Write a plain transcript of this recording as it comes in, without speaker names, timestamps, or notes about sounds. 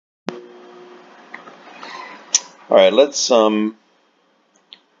Alright, let's kind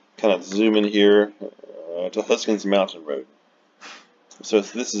of zoom in here to Huskins Mountain Rd. So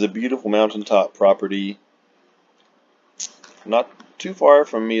this is a beautiful mountaintop property, not too far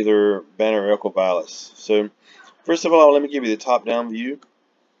from either Banner or Equavalis. So first of all, let me give you the top-down view.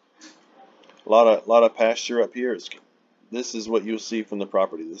 A lot of pasture up here. This is what you'll see from the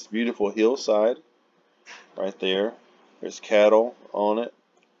property. This beautiful hillside right there. There's cattle on it.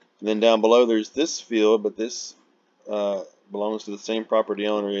 And then down below there's this field, but this belongs to the same property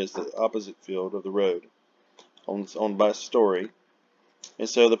owner as the opposite field of the road, owned by Story. And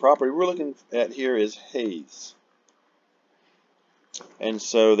so the property we're looking at here is Hayes. And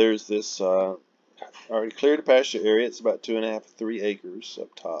so there's this already cleared pasture area. It's about 2.5 to 3 acres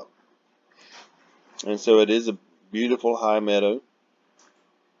up top. And so it is a beautiful high meadow.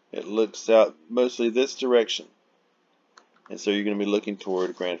 It looks out mostly this direction. And so you're going to be looking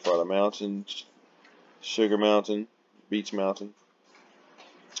toward Grandfather Mountain, Sugar Mountain, Beach Mountain.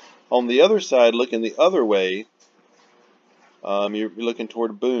 On the other side, looking the other way, you're looking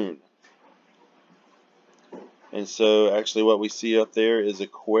toward Boone. And so actually what we see up there is a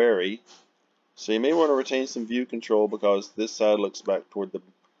quarry. So you may want to retain some view control because this side looks back toward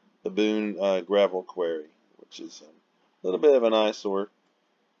the Boone gravel quarry, which is a little bit of an eyesore.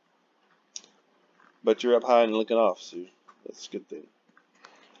 But you're up high and looking off, so that's a good thing.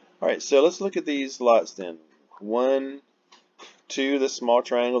 Alright, so let's look at these lots then. 1, 2, this small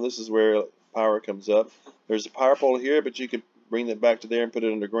triangle, this is where power comes up. There's a power pole here, but you could bring that back to there and put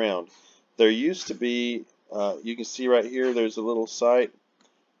it underground. There used to be, you can see right here, there's a little site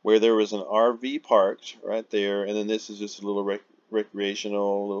where there was an RV parked right there, and then this is just a little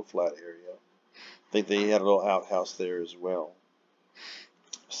recreational, little flat area. I think they had a little outhouse there as well.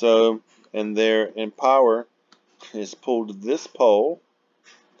 So, and power is pulled to this pole,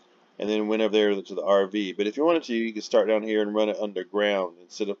 and then went over there to the RV. But if you wanted to, you could start down here and run it underground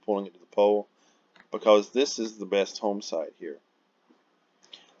instead of pulling it to the pole, because this is the best home site here.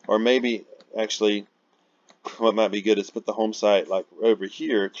 Or maybe, actually, what might be good is put the home site like over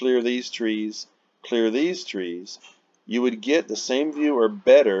here, clear these trees, clear these trees. You would get the same view or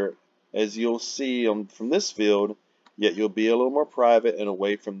better as you'll see from this field, yet you'll be a little more private and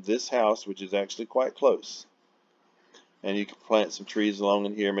away from this house, which is actually quite close. And you can plant some trees along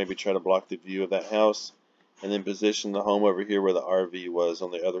in here, maybe try to block the view of that house, and then position the home over here where the RV was on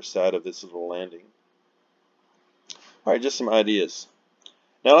the other side of this little landing. Alright, just some ideas.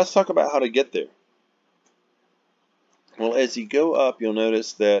 Now let's talk about how to get there. Well, as you go up, you'll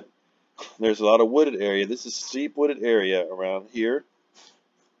notice that there's a lot of wooded area. This is a steep wooded area around here.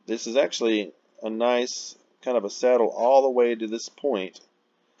 This is actually a nice kind of a saddle all the way to this point.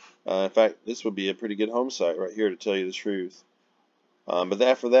 In fact, this would be a pretty good home site right here, to tell you the truth. But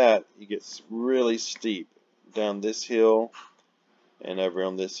after that, it gets really steep down this hill and over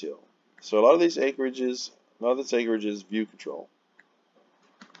on this hill. So a lot of this acreage is view control.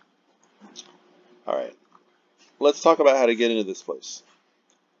 Alright, let's talk about how to get into this place.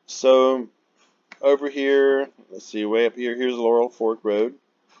 So over here, let's see, way up here, here's Laurel Fork Road,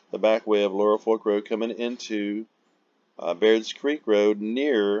 the back way of Laurel Fork Road coming into Baird's Creek Road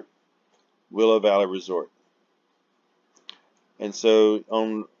near Willow Valley Resort. And so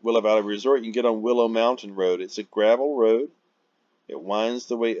on Willow Valley Resort, you can get on Willow Mountain Road. It's a gravel road. It winds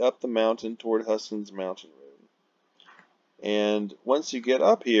the way up the mountain toward Huskins Mountain Rd. And once you get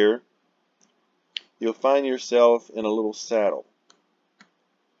up here, you'll find yourself in a little saddle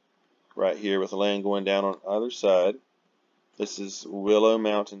right here with the land going down on either side. This is Willow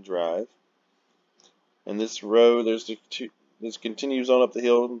Mountain Drive. And this road, this continues on up the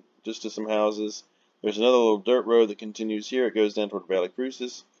hill just to some houses. There's another little dirt road that continues here. It goes down toward Valley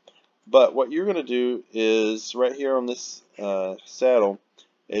Cruces. But what you're going to do is right here on this saddle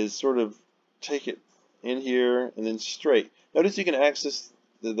is sort of take it in here and then straight. Notice you can access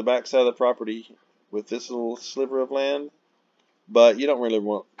the back side of the property with this little sliver of land, but you don't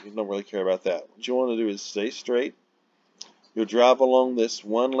really care about that. What you want to do is stay straight. You'll drive along this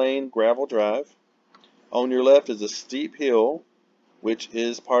one-lane gravel drive. On your left is a steep hill, which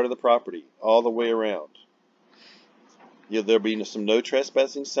is part of the property all the way around. There'll be some no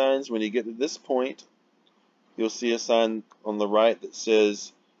trespassing signs. When you get to this point, you'll see a sign on the right that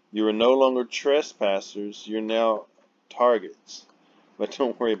says, "You are no longer trespassers, you're now targets." But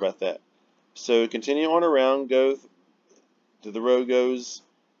don't worry about that. So continue on around, go to the road goes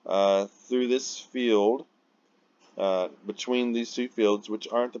through this field, between these two fields, which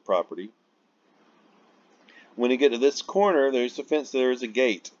aren't the property. When you get to this corner, there's a fence, there's a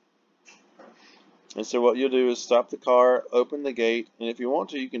gate. And so what you'll do is stop the car, open the gate, and if you want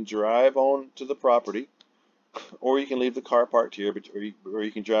to, you can drive on to the property, or you can leave the car parked here, or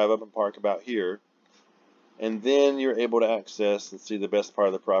you can drive up and park about here, and then you're able to access and see the best part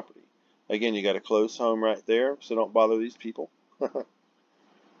of the property. Again, you got a close home right there, so don't bother these people.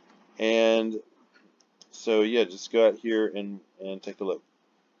 And so yeah, just go out here and take a look.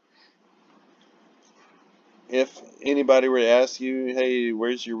 If anybody were to ask you, hey,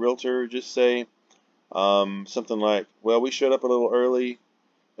 where's your realtor? Just say something like, well, we showed up a little early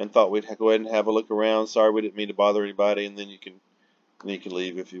and thought we'd go ahead and have a look around. Sorry, we didn't mean to bother anybody, and then you can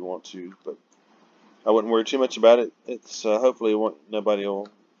leave if you want to. But I wouldn't worry too much about it. It's hopefully nobody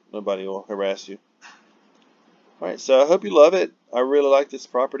will harass you. All right, so I hope you love it. I really like this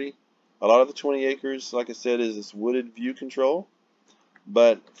property. A lot of the 20 acres, like I said, is this wooded view control.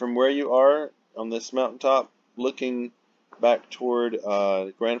 But from where you are on this mountaintop, looking back toward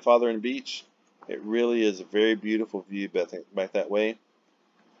Grandfather and Beach, it really is a very beautiful view back that way.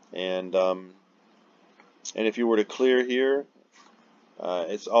 And if you were to clear here,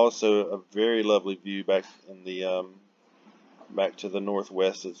 it's also a very lovely view back in the back to the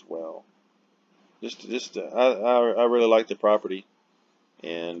northwest as well. I really like the property,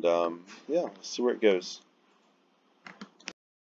 and yeah, let's see where it goes.